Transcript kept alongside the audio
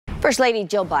First Lady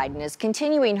Jill Biden is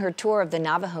continuing her tour of the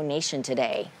Navajo Nation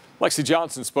today. Lexi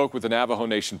Johnson spoke with the Navajo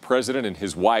Nation president and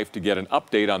his wife to get an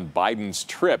update on Biden's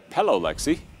trip. Hello,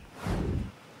 Lexi.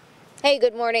 Hey,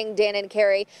 good morning, Dan and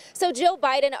Carrie. So Jill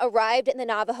Biden arrived in the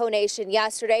Navajo Nation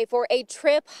yesterday for a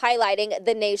trip highlighting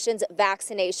the nation's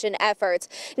vaccination efforts.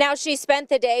 Now, she spent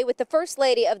the day with the First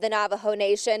Lady of the Navajo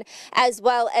Nation, as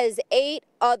well as 8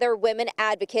 other women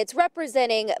advocates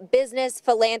representing business,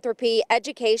 philanthropy,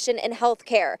 education, and health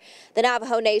care. The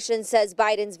Navajo Nation says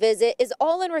Biden's visit is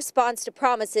all in response to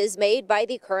promises made by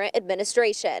the current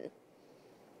administration.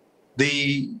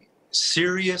 The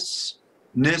seriousness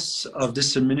of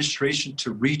this administration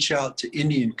to reach out to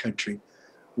Indian country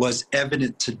was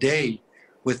evident today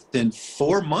within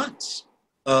 4 months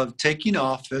of taking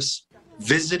office,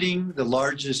 visiting the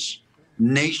largest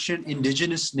nation,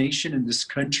 indigenous nation in this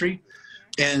country,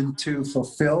 and to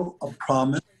fulfill a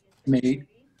promise made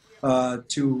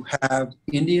to have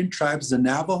Indian tribes, the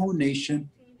Navajo Nation,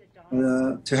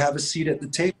 to have a seat at the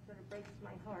table.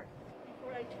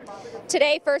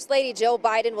 Today, First Lady Jill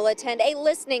Biden will attend a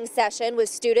listening session with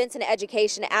students and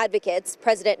education advocates.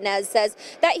 President Nez says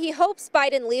that he hopes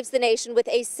Biden leaves the nation with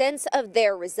a sense of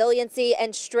their resiliency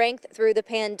and strength through the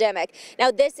pandemic. Now,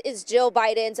 this is Jill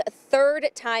Biden's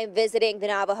 3rd time visiting the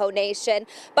Navajo Nation,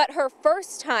 but her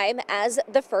first time as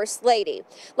the First Lady.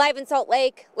 Live in Salt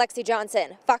Lake, Lexi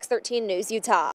Johnson, Fox 13 News, Utah.